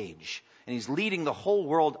this age. And he's leading the whole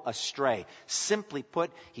world astray. Simply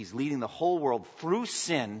put, he's leading the whole world through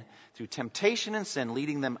sin, through temptation and sin,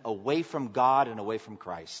 leading them away from God and away from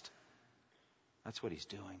Christ. That's what he's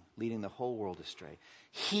doing, leading the whole world astray.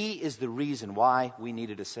 He is the reason why we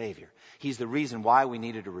needed a Savior. He's the reason why we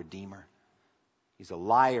needed a Redeemer. He's a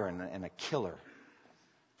liar and a killer.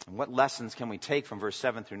 And what lessons can we take from verse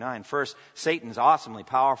 7 through 9? First, Satan's awesomely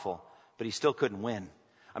powerful, but he still couldn't win.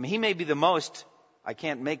 I mean, he may be the most, I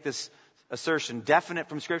can't make this assertion definite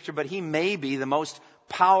from Scripture, but he may be the most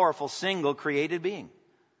powerful single created being.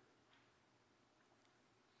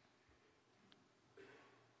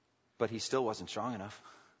 But he still wasn't strong enough.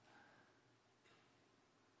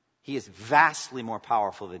 He is vastly more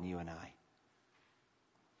powerful than you and I.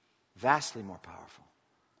 Vastly more powerful.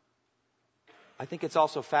 I think it's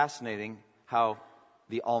also fascinating how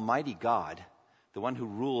the Almighty God, the one who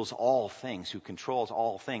rules all things, who controls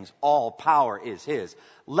all things, all power is his,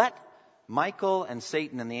 let Michael and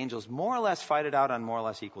Satan and the angels more or less fight it out on more or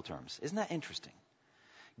less equal terms. Isn't that interesting?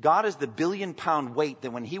 God is the billion-pound weight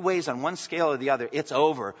that when he weighs on one scale or the other, it's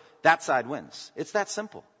over. That side wins. It's that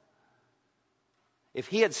simple. If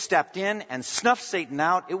he had stepped in and snuffed Satan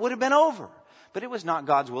out, it would have been over. But it was not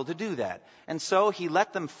God's will to do that. And so he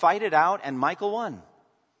let them fight it out, and Michael won.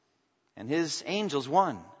 And his angels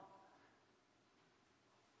won.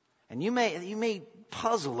 And you may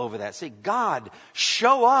puzzle over that. Say, God,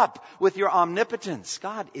 show up with your omnipotence.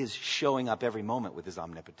 God is showing up every moment with his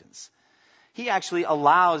omnipotence. He actually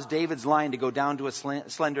allows David's line to go down to a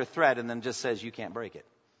slender thread and then just says, you can't break it.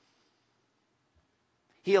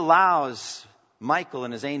 He allows Michael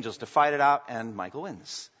and his angels to fight it out, and Michael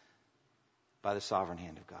wins by the sovereign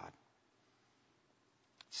hand of God.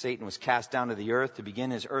 Satan was cast down to the earth to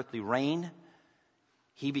begin his earthly reign.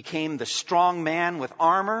 He became the strong man with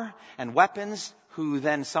armor and weapons, who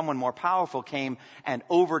then someone more powerful came and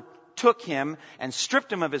overtook him and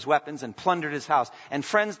stripped him of his weapons and plundered his house. And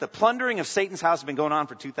friends, the plundering of Satan's house has been going on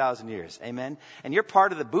for 2,000 years. Amen? And you're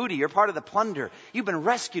part of the booty. You're part of the plunder. You've been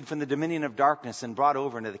rescued from the dominion of darkness and brought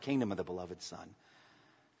over into the kingdom of the beloved Son.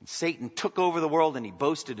 And Satan took over the world, and he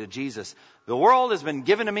boasted to Jesus, the world has been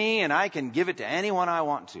given to me, and I can give it to anyone I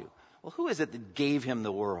want to. Well, who is it that gave him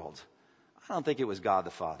the world? I don't think it was God the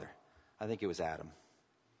Father. I think it was Adam.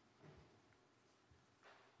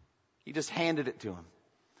 He just handed it to him.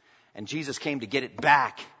 And Jesus came to get it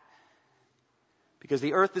back. Because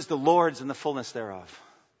the earth is the Lord's and the fullness thereof.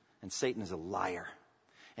 And Satan is a liar.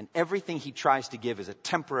 And everything he tries to give is a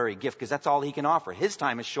temporary gift, because that's all he can offer. His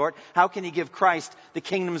time is short. How can he give Christ the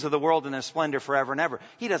kingdoms of the world and their splendor forever and ever?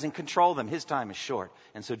 He doesn't control them. His time is short.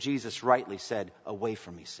 And so Jesus rightly said, away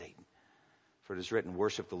from me, Satan. For it is written,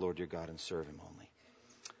 worship the Lord your God and serve him only.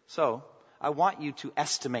 So, I want you to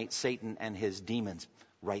estimate Satan and his demons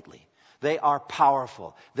rightly. They are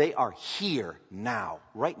powerful. They are here now,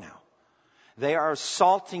 right now. They are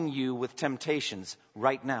assaulting you with temptations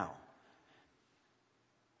right now.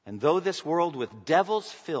 And though this world with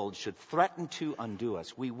devils filled should threaten to undo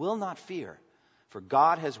us, we will not fear, for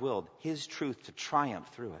God has willed his truth to triumph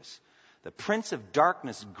through us. The prince of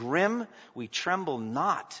darkness grim, we tremble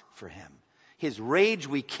not for him. His rage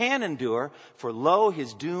we can endure, for lo,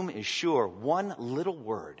 his doom is sure. One little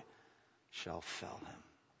word shall fell him.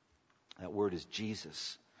 That word is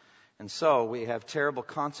Jesus. And so we have terrible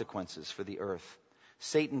consequences for the earth.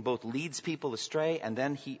 Satan both leads people astray, and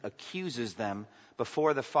then he accuses them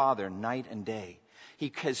before the Father night and day.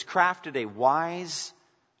 He has crafted a wise,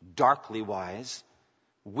 darkly wise,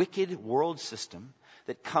 wicked world system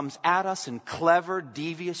that comes at us in clever,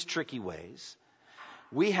 devious, tricky ways.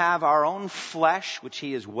 We have our own flesh, which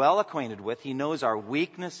he is well acquainted with. He knows our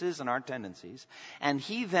weaknesses and our tendencies. And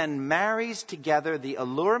he then marries together the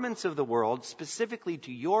allurements of the world, specifically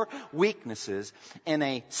to your weaknesses, in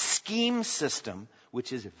a scheme system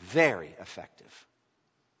which is very effective.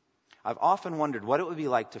 I've often wondered what it would be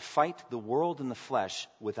like to fight the world in the flesh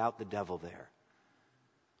without the devil there.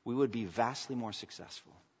 We would be vastly more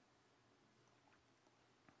successful.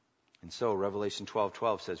 And so Revelation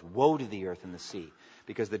 12:12 says, "Woe to the earth and the sea,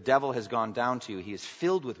 because the devil has gone down to you. He is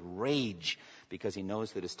filled with rage because he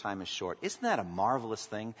knows that his time is short." Isn't that a marvelous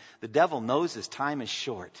thing? The devil knows his time is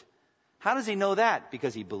short. How does he know that?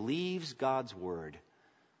 Because he believes God's word.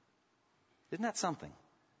 Isn't that something?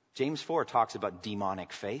 James 4 talks about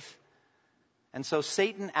demonic faith. And so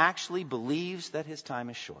Satan actually believes that his time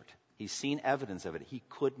is short. He's seen evidence of it. He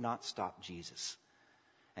could not stop Jesus.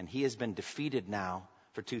 And he has been defeated now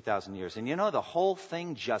for 2,000 years. And you know, the whole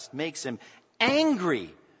thing just makes him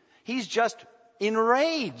angry. He's just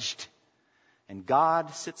enraged. And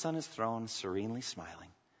God sits on his throne serenely smiling,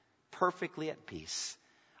 perfectly at peace.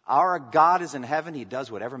 Our God is in heaven. He does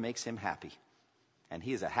whatever makes him happy. And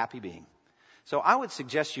he is a happy being. So I would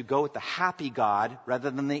suggest you go with the happy God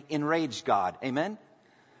rather than the enraged God. Amen?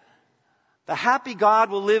 The happy God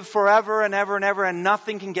will live forever and ever and ever, and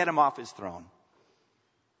nothing can get him off his throne.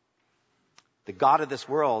 The God of this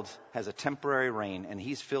world has a temporary reign, and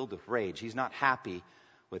he's filled with rage. He's not happy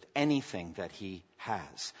with anything that he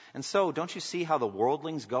has. And so, don't you see how the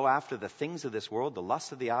worldlings go after the things of this world, the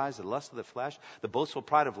lust of the eyes, the lust of the flesh, the boastful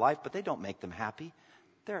pride of life, but they don't make them happy.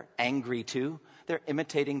 They're angry too. They're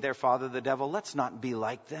imitating their father, the devil. Let's not be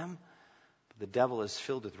like them. But the devil is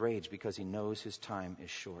filled with rage because he knows his time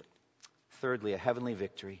is short. Thirdly, a heavenly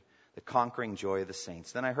victory, the conquering joy of the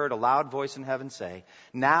saints. Then I heard a loud voice in heaven say,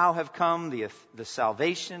 "Now have come the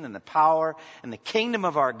salvation and the power and the kingdom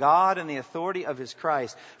of our God and the authority of his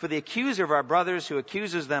Christ. For the accuser of our brothers who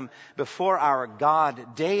accuses them before our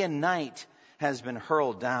God day and night has been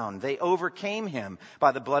hurled down. They overcame him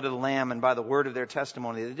by the blood of the Lamb and by the word of their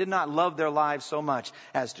testimony. They did not love their lives so much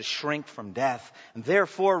as to shrink from death. And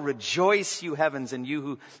therefore rejoice, you heavens, and you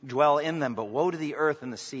who dwell in them. But woe to the earth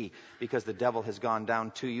and the sea, because the devil has gone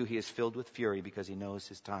down to you. He is filled with fury because he knows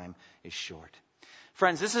his time is short."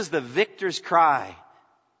 Friends, this is the victor's cry.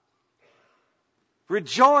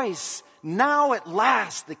 Rejoice! Now at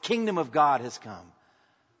last the kingdom of God has come.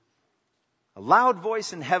 A loud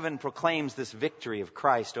voice in heaven proclaims this victory of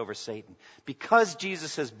Christ over Satan. Because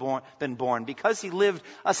Jesus has been born, because he lived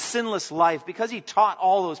a sinless life, because he taught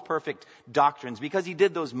all those perfect doctrines, because he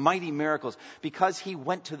did those mighty miracles, because he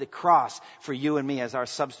went to the cross for you and me as our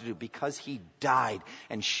substitute, because he died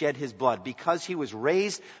and shed his blood, because he was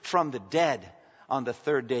raised from the dead on the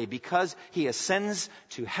third day, because he ascends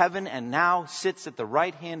to heaven and now sits at the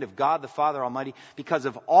right hand of God the Father Almighty, because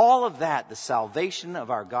of all of that, the salvation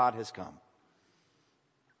of our God has come.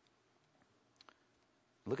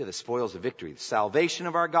 Look at the spoils of victory. The salvation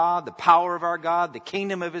of our God, the power of our God, the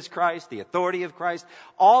kingdom of his Christ, the authority of Christ.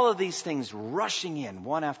 All of these things rushing in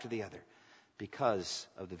one after the other because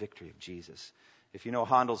of the victory of Jesus. If you know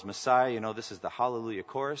Handel's Messiah, you know this is the Hallelujah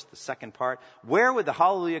Chorus, the second part. Where would the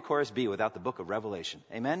Hallelujah Chorus be without the book of Revelation?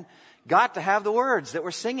 Amen? Got to have the words that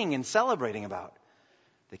we're singing and celebrating about.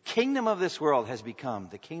 The kingdom of this world has become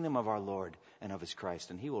the kingdom of our Lord and of his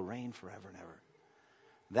Christ, and he will reign forever and ever.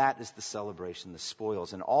 That is the celebration, the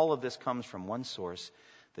spoils. And all of this comes from one source,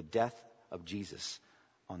 the death of Jesus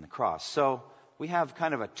on the cross. So we have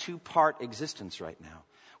kind of a two-part existence right now.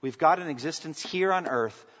 We've got an existence here on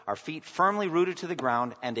earth, our feet firmly rooted to the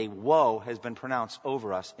ground, and a woe has been pronounced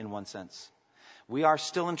over us in one sense. We are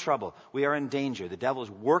still in trouble. We are in danger. The devil is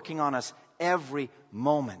working on us every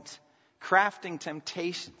moment, crafting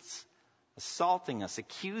temptations, assaulting us,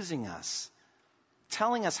 accusing us,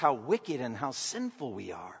 telling us how wicked and how sinful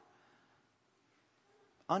we are,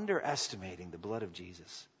 underestimating the blood of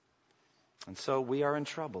Jesus. And so we are in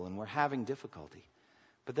trouble and we're having difficulty.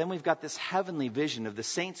 But then we've got this heavenly vision of the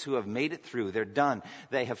saints who have made it through. They're done.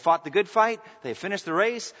 They have fought the good fight. They've finished the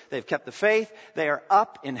race. They've kept the faith. They are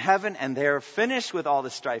up in heaven and they're finished with all the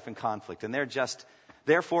strife and conflict. And they're just,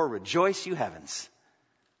 therefore rejoice, you heavens.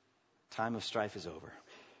 Time of strife is over.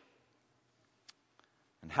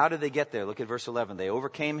 And how did they get there? Look at verse 11. They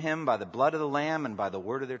overcame him by the blood of the Lamb and by the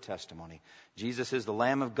word of their testimony. Jesus is the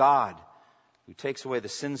Lamb of God who takes away the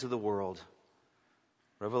sins of the world.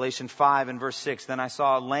 Revelation 5 and verse 6. Then I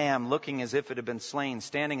saw a lamb looking as if it had been slain,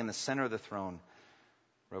 standing in the center of the throne.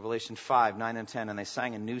 Revelation 5, 9 and 10. And they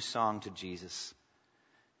sang a new song to Jesus.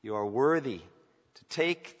 You are worthy to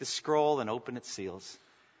take the scroll and open its seals,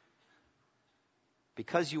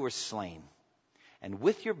 because you were slain. And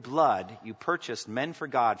with your blood, you purchased men for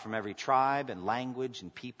God from every tribe and language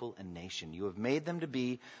and people and nation. You have made them to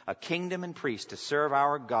be a kingdom and priests to serve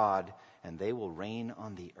our God, and they will reign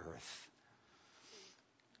on the earth.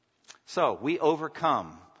 So we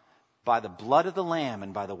overcome by the blood of the Lamb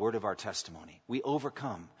and by the word of our testimony. We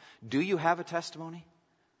overcome. Do you have a testimony?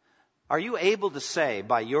 Are you able to say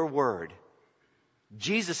by your word,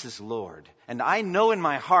 Jesus is Lord, and I know in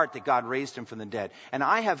my heart that God raised him from the dead, and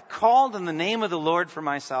I have called in the name of the Lord for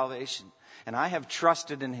my salvation, and I have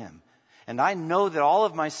trusted in him, and I know that all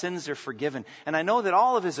of my sins are forgiven, and I know that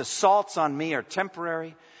all of his assaults on me are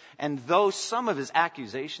temporary, and though some of his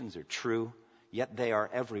accusations are true, yet they are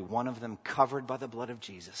every one of them covered by the blood of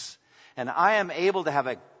Jesus. And I am able to have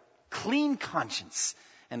a clean conscience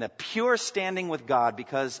and a pure standing with God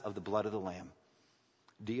because of the blood of the Lamb.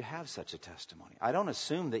 Do you have such a testimony? I don't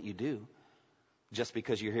assume that you do just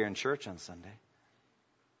because you're here in church on Sunday.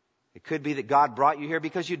 It could be that God brought you here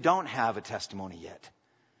because you don't have a testimony yet.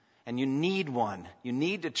 And you need one. You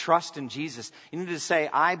need to trust in Jesus. You need to say,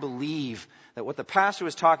 I believe that what the pastor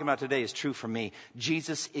was talking about today is true for me.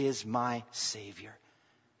 Jesus is my Savior.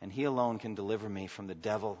 And he alone can deliver me from the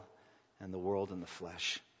devil and the world and the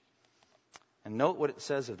flesh. And note what it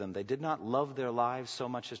says of them. They did not love their lives so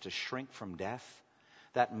much as to shrink from death.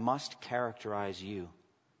 That must characterize you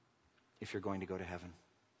if you're going to go to heaven.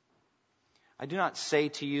 I do not say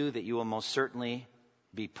to you that you will most certainly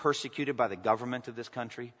be persecuted by the government of this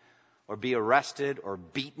country, or be arrested or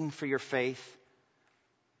beaten for your faith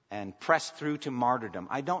and pressed through to martyrdom.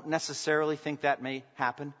 I don't necessarily think that may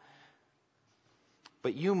happen.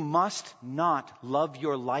 But you must not love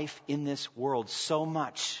your life in this world so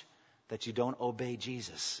much that you don't obey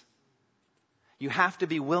Jesus. You have to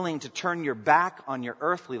be willing to turn your back on your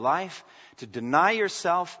earthly life, to deny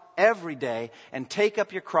yourself every day, and take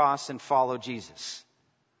up your cross and follow Jesus.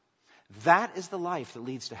 That is the life that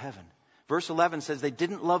leads to heaven. Verse 11 says they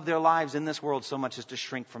didn't love their lives in this world so much as to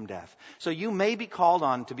shrink from death. So you may be called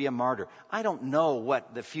on to be a martyr. I don't know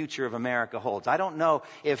what the future of America holds. I don't know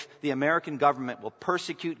if the American government will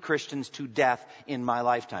persecute Christians to death in my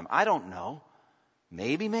lifetime. I don't know.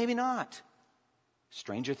 Maybe, maybe not.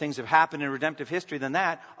 Stranger things have happened in redemptive history than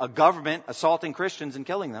that. A government assaulting Christians and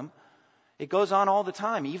killing them. It goes on all the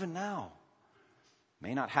time, even now.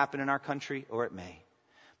 May not happen in our country, or it may.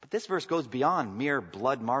 But this verse goes beyond mere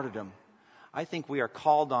blood martyrdom. I think we are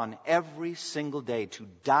called on every single day to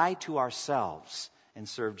die to ourselves and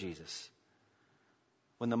serve Jesus.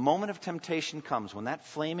 When the moment of temptation comes, when that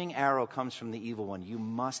flaming arrow comes from the evil one, you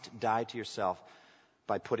must die to yourself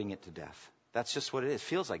by putting it to death. That's just what it is.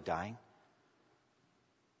 Feels like dying.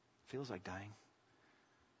 Feels like dying.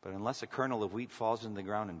 But unless a kernel of wheat falls into the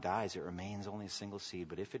ground and dies, it remains only a single seed.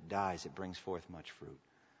 But if it dies, it brings forth much fruit.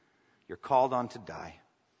 You're called on to die.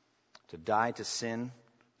 To die to sin,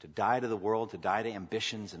 to die to the world, to die to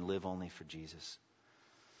ambitions, and live only for Jesus.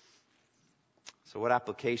 So what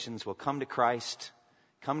applications? Well, come to Christ.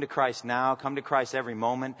 Come to Christ now. Come to Christ every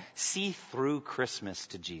moment. See through Christmas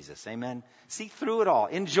to Jesus. Amen. See through it all.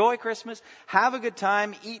 Enjoy Christmas. Have a good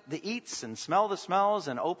time. Eat the eats and smell the smells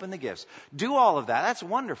and open the gifts. Do all of that. That's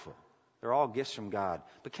wonderful. They're all gifts from God.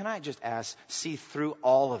 But can I just ask, see through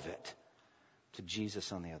all of it to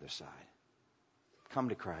Jesus on the other side. Come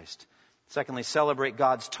to Christ. Secondly, celebrate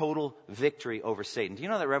God's total victory over Satan. Do you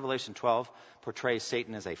know that Revelation 12 portrays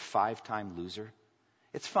Satan as a 5-time loser?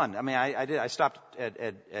 It's fun. I mean, I stopped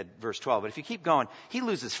at verse 12, but if you keep going, he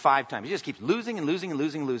loses 5 times. He just keeps losing and losing and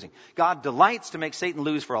losing and losing. God delights to make Satan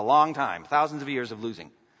lose for a long time, thousands of years of losing.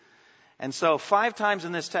 And so 5 times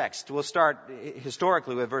in this text, we'll start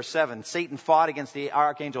historically with verse 7. Satan fought against the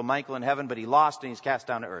archangel Michael in heaven, but he lost and he's cast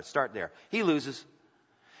down to earth. Start there. He loses.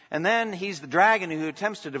 And then he's the dragon who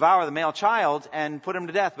attempts to devour the male child and put him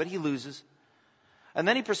to death, but he loses. And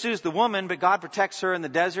then he pursues the woman, but God protects her in the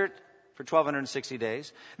desert for 1,260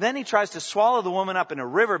 days. Then he tries to swallow the woman up in a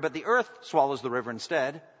river, but the earth swallows the river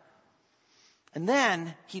instead. And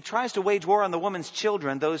then he tries to wage war on the woman's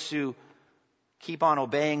children, those who keep on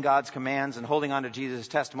obeying God's commands and holding on to Jesus'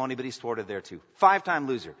 testimony, but he's thwarted there too. 5-time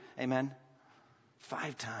loser. Amen?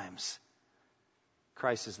 5 times.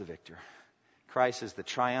 Christ is the victor. Christ is the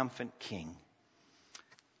triumphant king.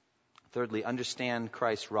 Thirdly, understand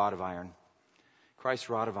Christ's rod of iron. Christ's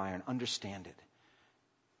rod of iron, understand it.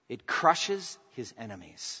 It crushes his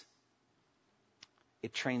enemies.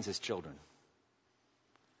 It trains his children.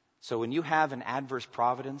 So when you have an adverse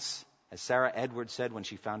providence, as Sarah Edwards said when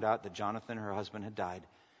she found out that Jonathan, her husband, had died,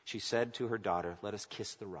 she said to her daughter, let us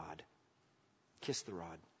kiss the rod. Kiss the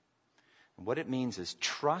rod. And what it means is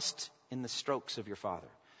trust in the strokes of your father.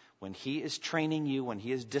 When he is training you, when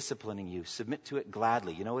he is disciplining you, submit to it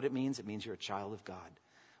gladly. You know what it means? It means you're a child of God.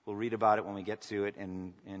 We'll read about it when we get to it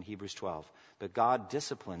in Hebrews 12. But God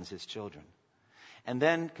disciplines his children. And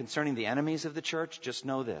then concerning the enemies of the church, just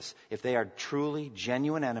know this. If they are truly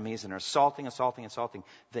genuine enemies and are assaulting,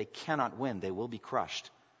 they cannot win. They will be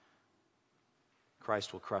crushed.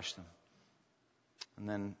 Christ will crush them. And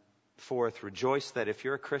then fourth, rejoice that if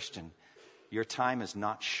you're a Christian, your time is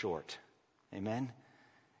not short. Amen?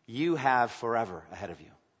 You have forever ahead of you.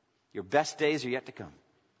 Your best days are yet to come.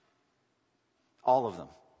 All of them.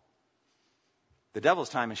 The devil's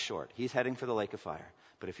time is short. He's heading for the lake of fire.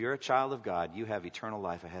 But if you're a child of God, you have eternal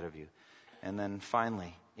life ahead of you. And then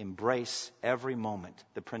finally, embrace every moment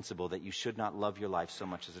the principle that you should not love your life so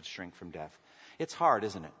much as to shrink from death. It's hard,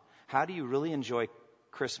 isn't it? How do you really enjoy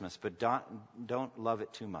Christmas but don't love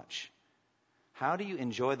it too much? How do you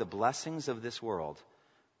enjoy the blessings of this world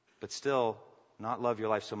but still not love your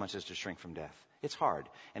life so much as to shrink from death? It's hard.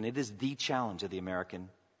 And it is the challenge of the American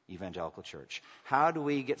evangelical church. How do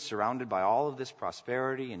we get surrounded by all of this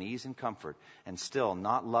prosperity and ease and comfort and still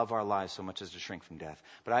not love our lives so much as to shrink from death?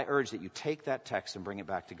 But I urge that you take that text and bring it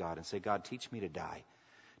back to God and say, God, teach me to die.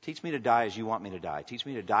 Teach me to die as you want me to die. Teach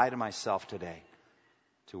me to die to myself today,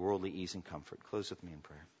 to worldly ease and comfort. Close with me in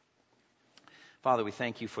prayer. Father, we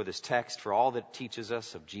thank you for this text, for all that it teaches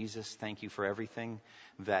us of Jesus. Thank you for everything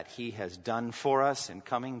that he has done for us in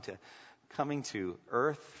coming to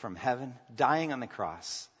earth from heaven, dying on the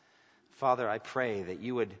cross. Father, I pray that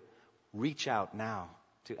you would reach out now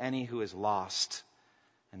to any who is lost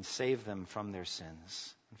and save them from their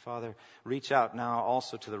sins. And Father, reach out now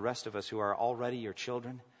also to the rest of us who are already your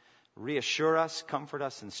children. Reassure us, comfort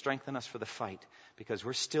us, and strengthen us for the fight, because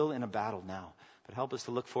we're still in a battle now. But help us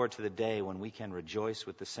to look forward to the day when we can rejoice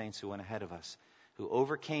with the saints who went ahead of us, who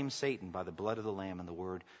overcame Satan by the blood of the Lamb and the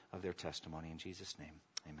word of their testimony. In Jesus' name,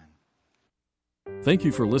 amen. Thank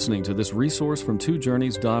you for listening to this resource from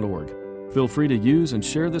twojourneys.org. Feel free to use and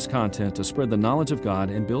share this content to spread the knowledge of God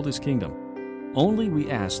and build His kingdom. Only we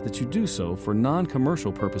ask that you do so for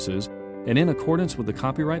non-commercial purposes and in accordance with the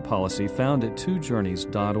copyright policy found at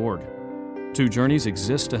twojourneys.org. Two Journeys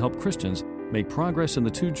exists to help Christians make progress in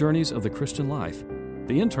the two journeys of the Christian life,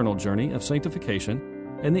 the internal journey of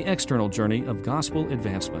sanctification and the external journey of gospel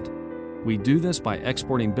advancement. We do this by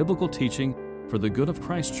exporting biblical teaching for the good of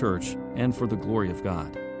Christ's church and for the glory of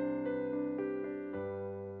God.